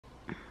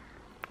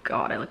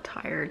God, I look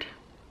tired.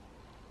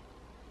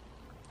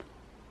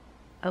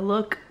 I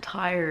look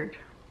tired.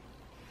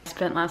 I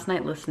spent last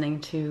night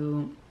listening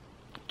to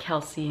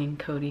Kelsey and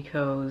Cody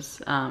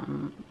Ko's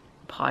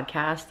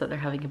podcast that they're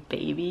having a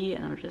baby,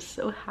 and I'm just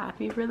so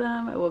happy for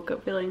them. I woke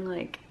up feeling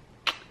like,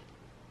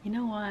 you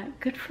know what?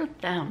 Good for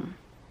them.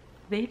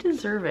 They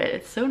deserve it.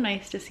 It's so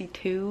nice to see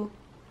two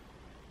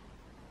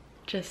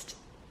just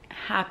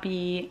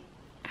happy,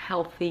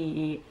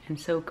 healthy, and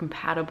so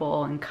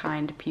compatible and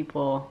kind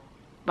people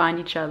find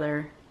each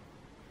other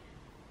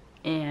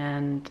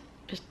and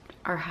just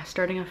are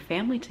starting a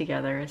family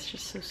together. It's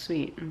just so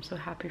sweet. I'm so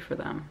happy for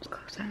them.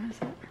 What time is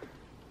it?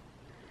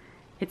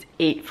 It's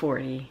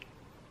 8:40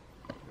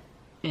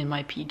 in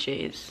my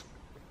PJs.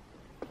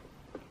 I'm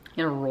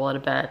gonna roll out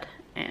of bed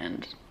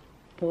and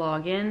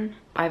log in.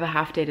 I have a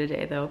half day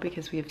today though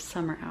because we have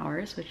summer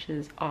hours, which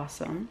is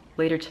awesome.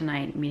 Later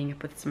tonight, meeting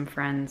up with some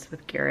friends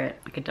with Garrett,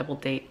 like a double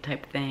date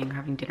type thing,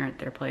 having dinner at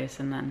their place,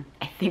 and then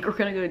I think we're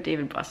gonna go to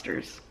Dave &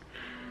 Buster's.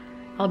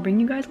 I'll bring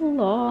you guys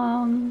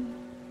along.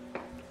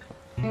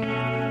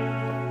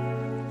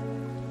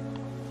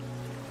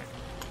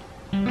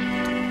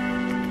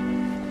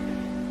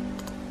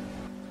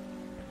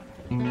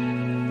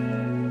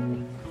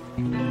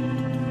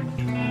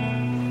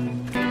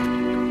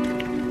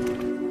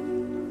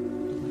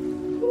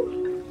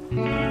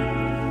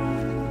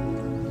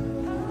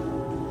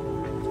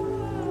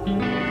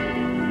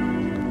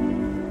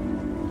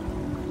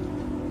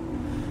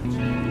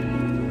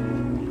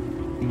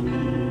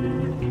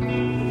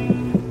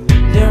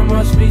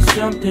 Must be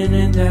something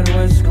in that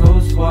West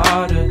Coast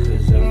water,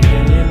 'cause I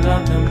really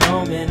loved the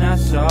moment I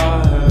saw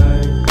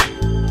her.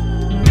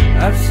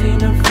 I've seen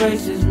her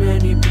faces,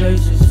 many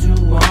places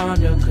to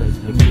wander, 'cause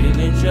the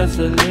feeling's just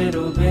a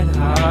little bit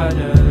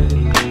harder.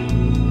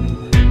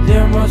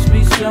 There must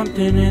be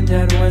something in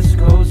that West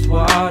Coast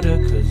water,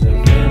 'cause I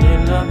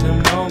really loved the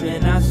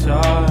moment I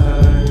saw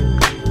her.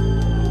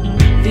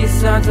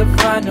 These signs I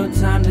find no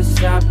time to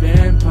stop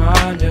and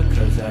ponder,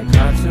 'cause I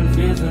got some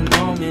feels the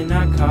moment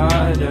I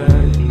caught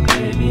her.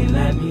 Baby,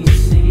 let me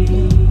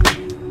see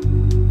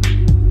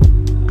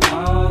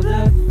all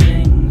the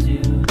things you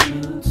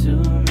do to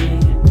me.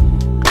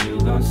 You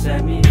gon'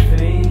 set me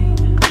free,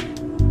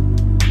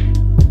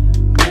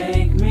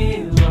 make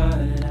me what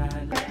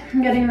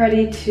I'm getting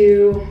ready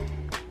to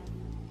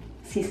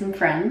see some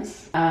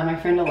friends. My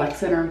friend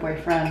Alexa and her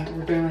boyfriend,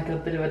 we're doing like a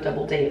bit of a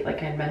double date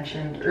like I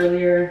mentioned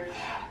earlier.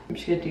 I'm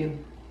just gonna do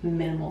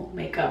minimal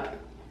makeup.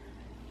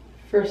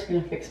 First, I'm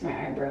gonna fix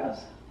my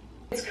eyebrows.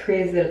 It's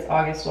crazy that it's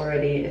August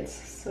already. It's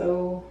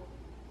so,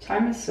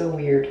 time is so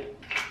weird.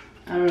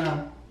 I don't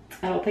know.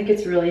 I don't think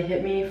it's really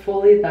hit me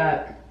fully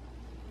that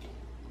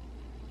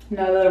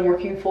now that I'm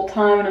working full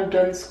time and I'm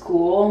done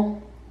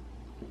school,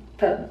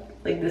 that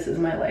like this is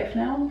my life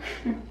now.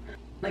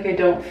 Like I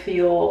don't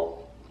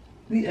feel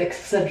the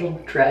existential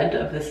dread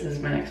of this is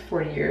my next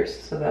 40 years,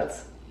 so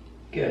that's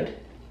good.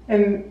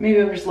 And maybe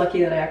I'm just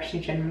lucky that I actually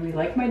genuinely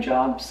like my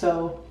job,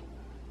 so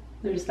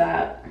there's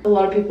that. A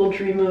lot of people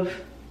dream of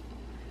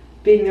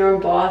being their own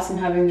boss and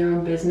having their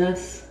own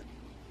business.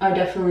 I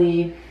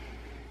definitely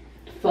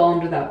fall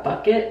under that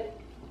bucket,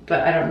 but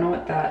I don't know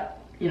what that,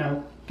 you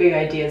know, big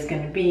idea is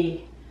going to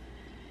be.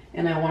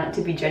 And I want it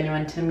to be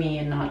genuine to me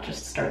and not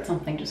just start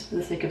something just for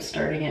the sake of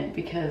starting it,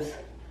 because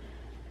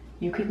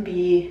you can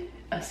be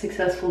a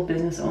successful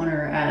business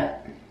owner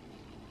at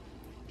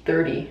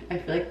 30. I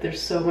feel like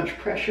there's so much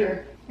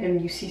pressure and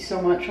you see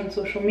so much on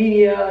social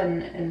media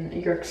and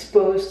you're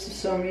exposed to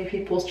so many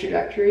people's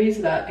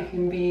trajectories that it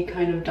can be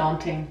kind of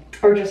daunting.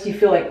 Or just you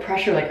feel like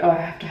pressure, like, oh, I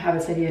have to have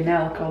this idea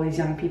now. Look, all these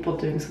young people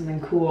doing something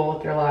cool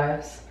with their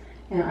lives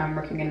and I'm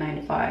working a 9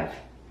 to 5.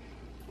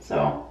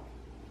 So,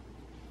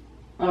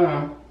 I don't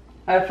know.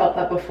 I've felt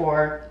that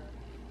before,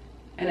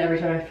 and every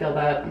time I feel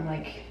that, I'm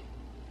like,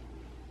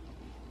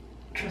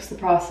 trust the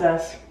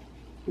process.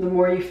 The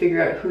more you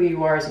figure out who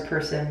you are as a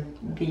person,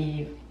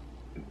 the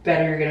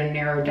better you're gonna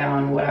narrow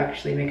down what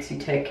actually makes you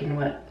tick and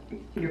what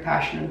you're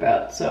passionate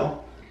about.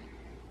 So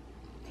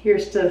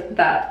here's to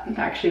that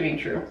actually being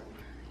true.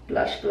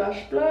 Blush,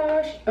 blush,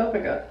 blush. Oh my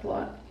god, a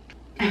lot.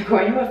 I'm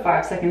going to a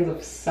 5 Seconds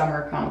of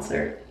Summer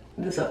concert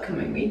this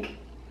upcoming week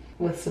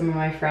with some of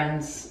my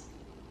friends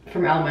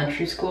from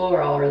elementary school.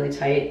 We're all really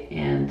tight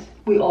and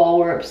we all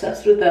were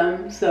obsessed with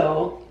them.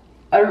 So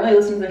I don't really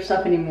listen to their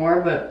stuff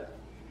anymore, but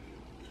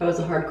I was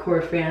a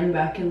hardcore fan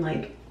back in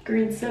like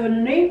grade 7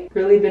 and 8.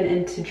 Really been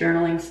into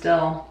journaling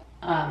still.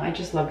 I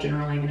just love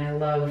journaling and I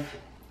love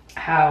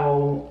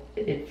how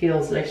it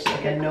feels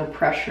like a no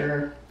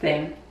pressure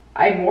thing.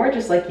 I more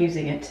just like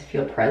using it to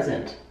feel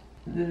present.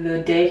 The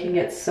day can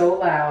get so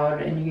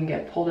loud and you can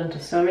get pulled into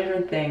so many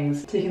different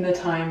things. Taking the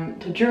time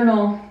to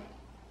journal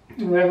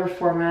in whatever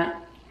format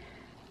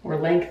or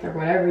length or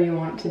whatever you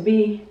want it to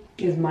be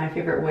is my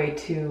favorite way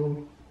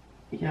to,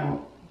 you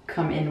know,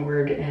 come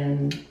inward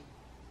and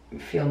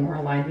feel more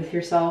aligned with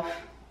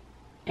yourself.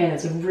 And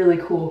it's a really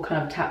cool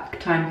kind of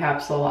time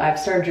capsule. I've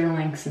started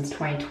journaling since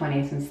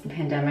 2020, since the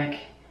pandemic.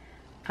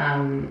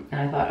 And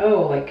I thought,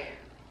 oh, like,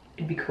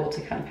 it'd be cool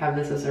to kind of have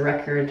this as a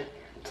record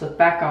to look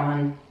back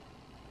on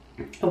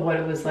of what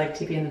it was like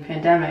to be in the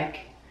pandemic.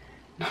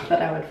 Not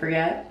that I would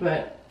forget,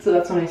 but so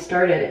that's when I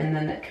started, and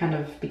then it kind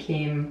of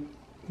became,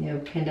 you know,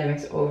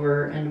 pandemic's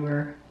over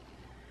and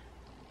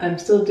I'm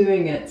still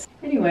doing it.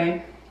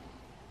 Anyway,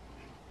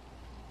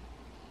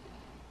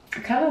 I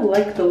kind of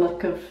like the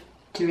look of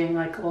doing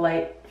like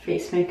light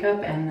face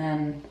makeup and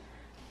then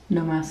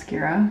no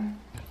mascara.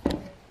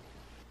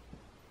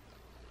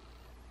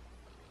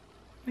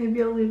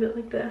 Maybe I'll leave it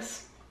like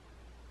this.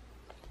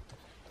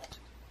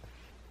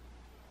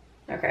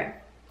 Okay,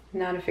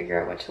 now to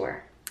figure out what to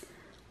wear.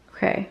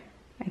 Okay,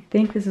 I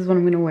think this is what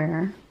I'm gonna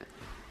wear.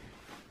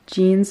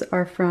 Jeans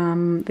are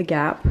from The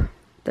Gap.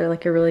 They're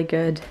like a really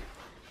good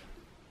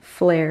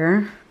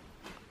flare.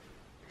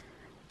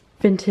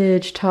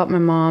 Vintage top my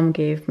mom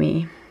gave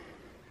me.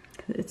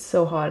 It's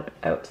so hot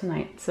out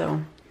tonight,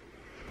 so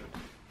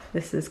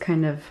this is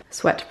kind of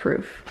sweat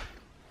proof.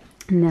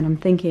 And then I'm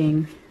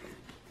thinking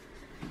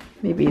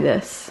maybe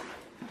this.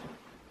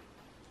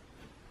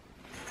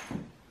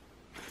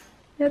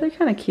 Yeah, they're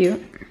kind of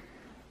cute.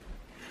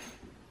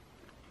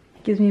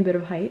 Gives me a bit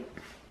of height.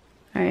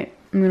 All right,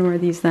 I'm gonna wear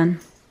these then.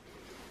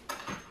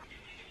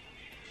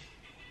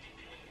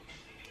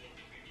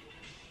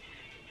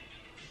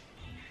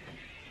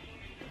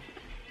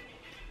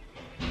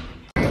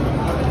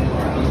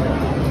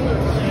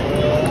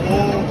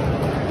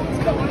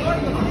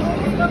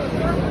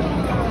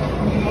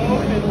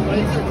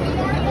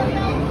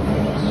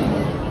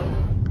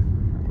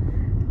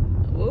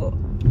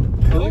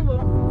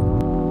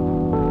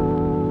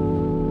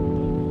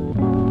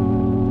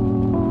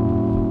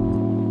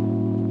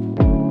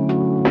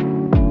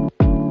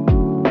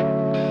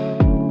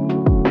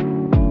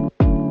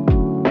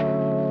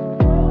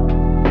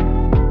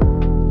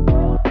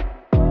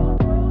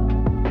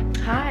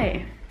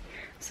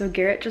 So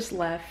Garrett just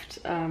left.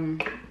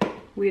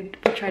 We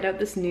tried out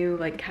this new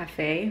like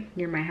cafe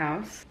near my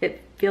house.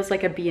 It feels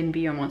like a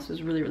B&B almost. It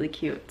was really, really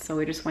cute. So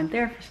we just went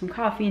there for some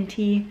coffee and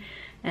tea,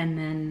 and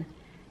then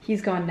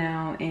he's gone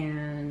now,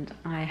 and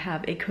I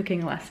have a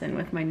cooking lesson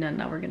with my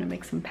nonna. We're gonna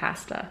make some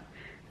pasta,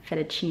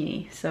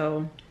 fettuccine.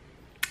 So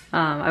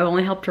I've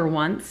only helped her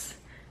once,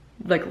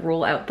 like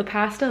roll out the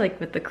pasta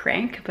like with the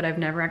crank, but I've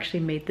never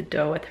actually made the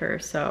dough with her.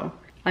 So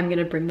I'm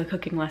gonna bring the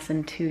cooking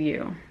lesson to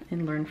you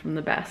and learn from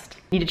the best.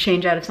 Need to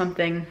change out of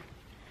something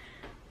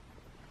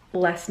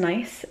less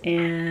nice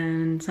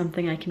and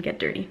something I can get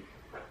dirty.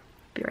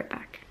 Be right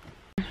back.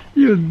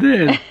 You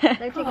did.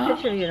 Take a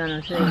picture of your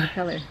nano so you can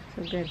tell her.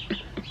 So good.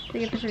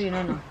 Take a picture of your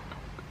nano.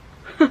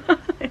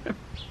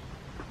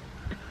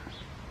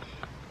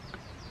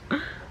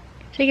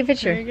 Take a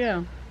picture. There you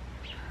go.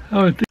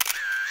 Oh,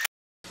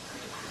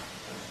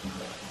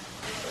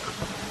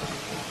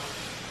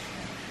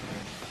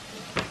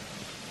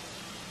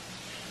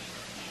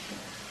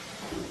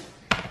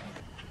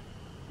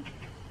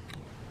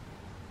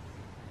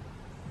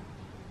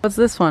 What's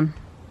this one?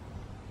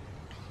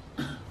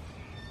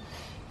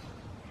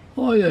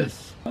 oh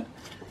yes.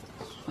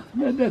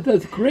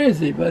 That's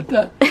crazy, but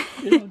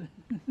you know,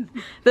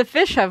 The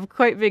fish have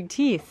quite big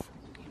teeth.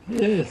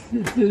 yes,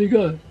 it's really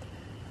good.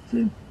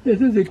 See,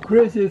 this is a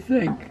crazy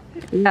thing.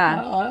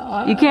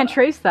 Yeah. You can't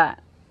trace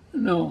that.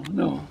 No,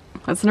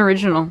 That's an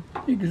original.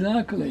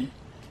 exactly.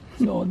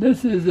 So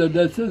this is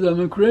that says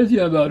I'm crazy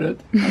about it.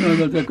 I know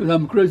that because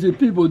I'm crazy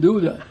people do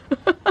that.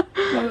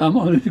 But I'm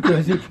only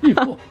crazy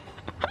people.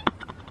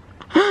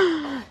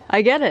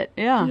 I get it,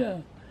 yeah. Yeah.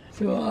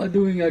 So I'm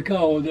doing a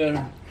cow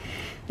there.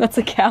 That's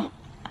a cow.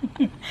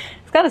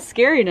 It's kind of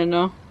scary to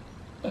know.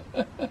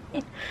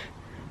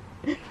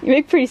 You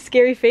make pretty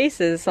scary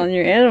faces on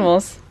your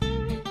animals.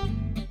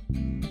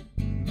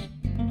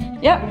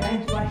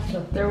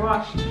 Yep, they're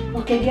washed.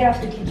 Okay, get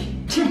off the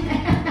kitchen.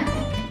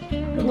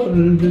 Come on,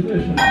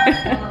 invitation.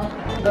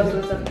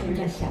 That's up here.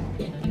 That's up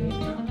here.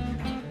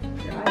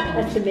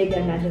 That's a big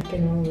another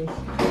can always.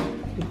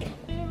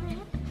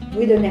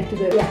 We don't have to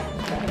go. Yeah.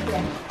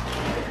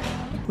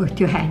 With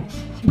your hands.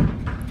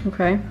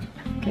 Okay,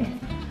 Okay.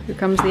 here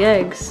comes the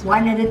eggs.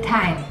 One at a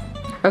time.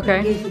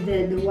 Okay. Give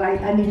the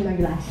white. I need my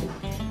glasses.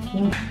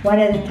 One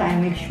at a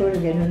time. Make sure to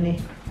get on the.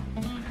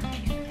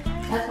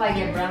 That's why I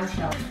get brown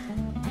shell.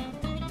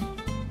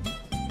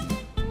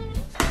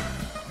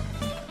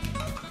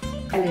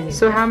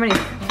 So how many?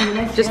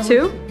 Just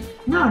two?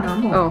 No,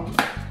 more. Oh.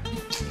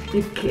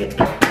 You kid.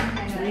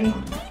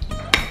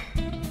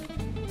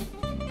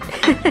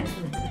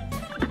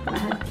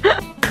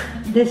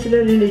 This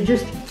really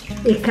just,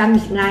 it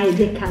comes nice,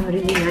 they come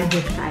really nice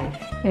with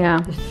 5.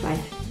 Yeah. Just 5.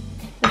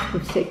 Let's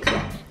put 6.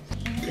 Yeah.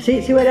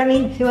 See what I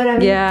mean? See what I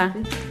mean? Yeah.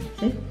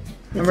 See?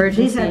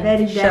 Emergency These are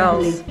very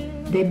shells.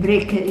 deadly. They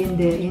break in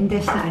the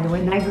intestine.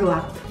 When I grew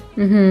up,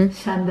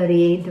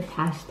 somebody ate the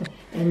pasta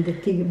and the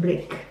thing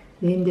break.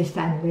 The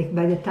intestine break.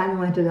 By the time I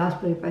went to the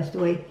hospital, he passed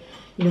away.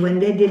 And when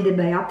they did the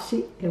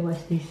biopsy, it was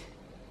this.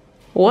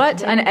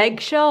 What? An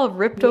eggshell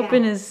ripped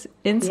open his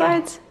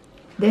insides?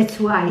 That's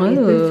why.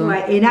 Ooh. That's why.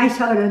 And I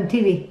saw it on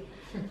TV,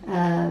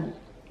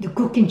 the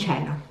cooking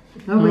channel.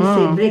 Always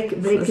say break So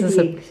the this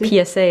egg. is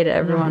a PSA to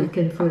everyone. You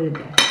can put it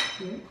there.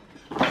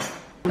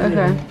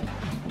 Okay.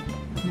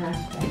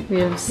 We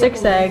have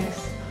 6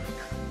 eggs.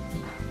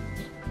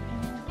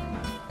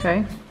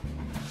 Okay.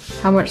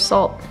 How much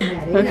salt?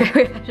 Okay,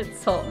 we added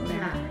salt in there.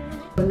 Yeah.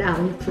 So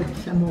now you put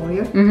some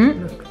oil.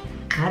 Mm-hmm. Look,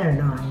 I don't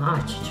know how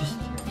much, just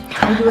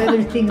I do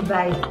everything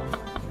by,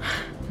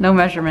 No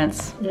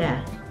measurements.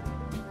 yeah.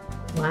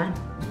 1,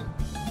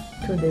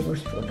 2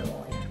 tablespoons of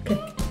oil, okay?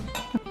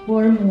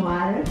 Warm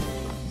water.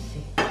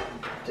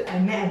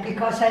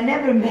 Because I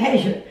never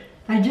measure.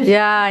 I just.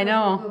 Yeah, I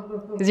know.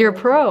 Because you're a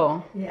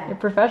pro. Yeah. You're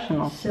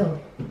professional. So,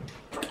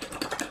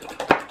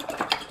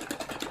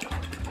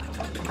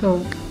 So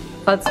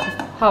that's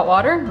hot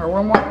water or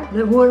warm water?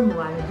 the warm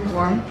water. Just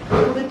Warm.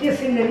 Put your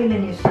finger in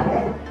and you see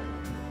that.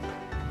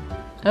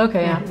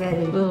 Okay, yeah.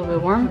 Very A little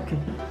bit warm. Okay.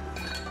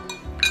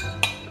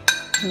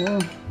 Whoa.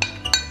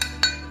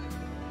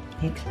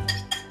 Excellent.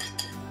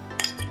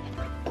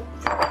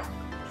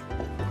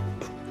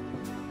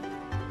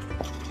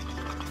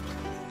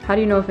 How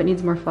do you know if it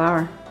needs more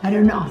flour? I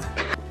don't know.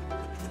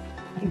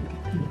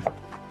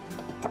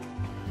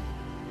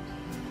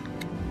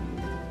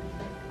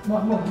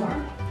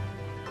 More.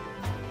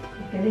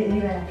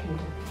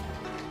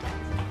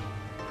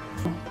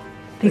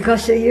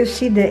 Because you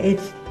see that it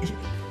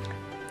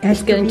has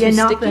to getting be too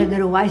enough, sticky?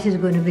 otherwise it's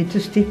going to be too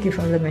sticky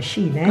for the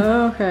machine. Eh?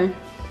 Oh, okay.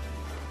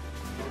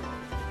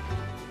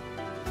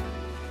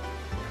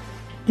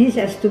 This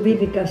has to be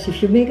because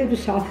if you make it too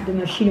soft, the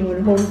machine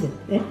will hold it.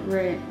 Eh?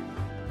 Right.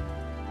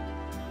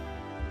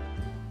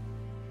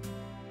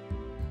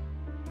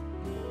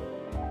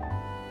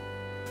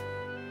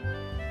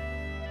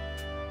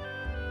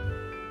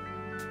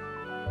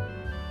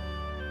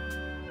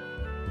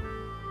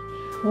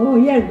 Oh,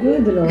 yeah,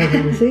 good, Lord.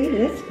 See,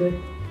 that's good.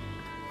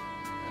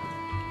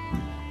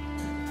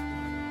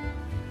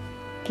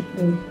 Keep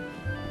doing.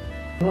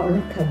 Oh,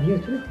 look how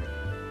beautiful.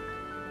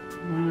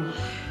 Wow.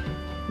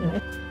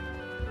 No.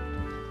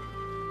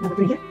 Now put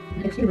it here.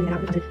 Let's see, bring it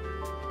out.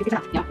 Pick it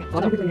up. Yeah.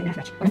 What are we doing in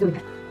that? What are we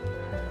doing?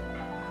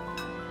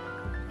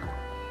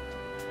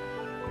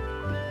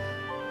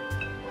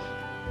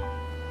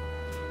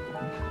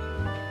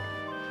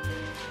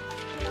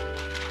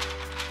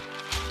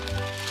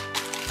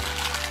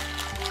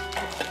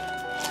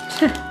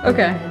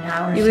 Okay. An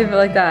hour. You leave it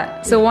like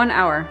that. So 1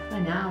 hour.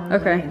 An hour.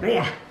 Okay.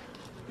 Yeah.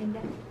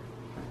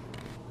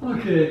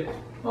 Okay.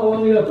 How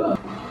long you have?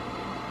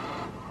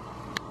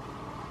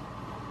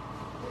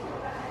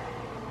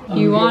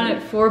 You want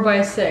it 4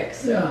 by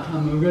 6. Yeah,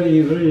 I'm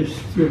very, very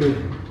stupid.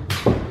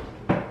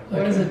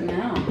 What is it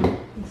now?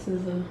 This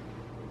is a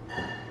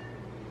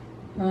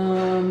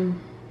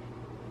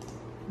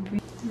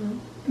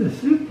The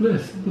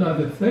simplest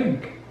bloody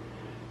thing,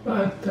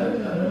 but I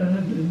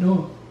don't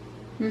know.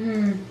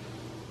 Mm-hmm.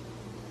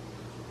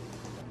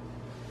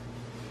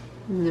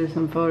 There's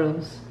some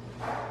photos.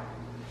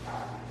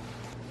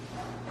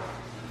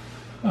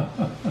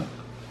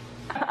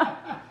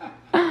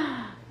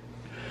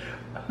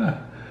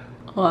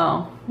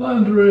 Wow.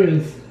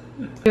 Fundraise.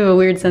 You have a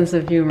weird sense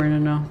of humor, to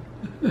know.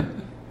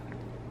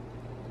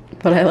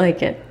 But I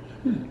like it.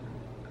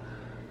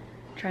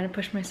 Trying to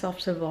push myself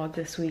to vlog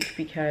this week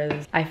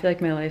because I feel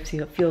like my life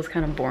feels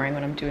kind of boring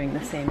when I'm doing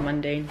the same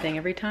mundane thing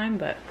every time,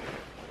 but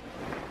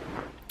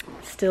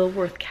still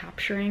worth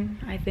capturing,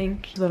 I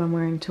think. This is what I'm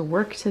wearing to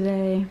work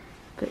today,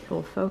 that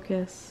will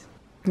focus.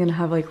 I'm gonna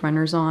have like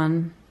runners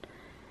on.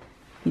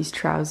 These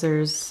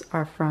trousers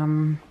are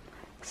from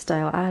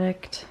Style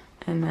Addict,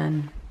 and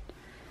then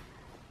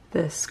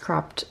this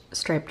cropped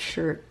striped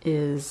shirt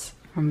is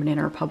from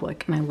Banana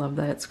Republic, and I love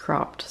that it's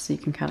cropped so you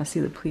can kind of see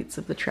the pleats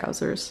of the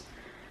trousers.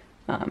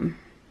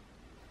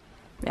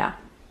 Yeah.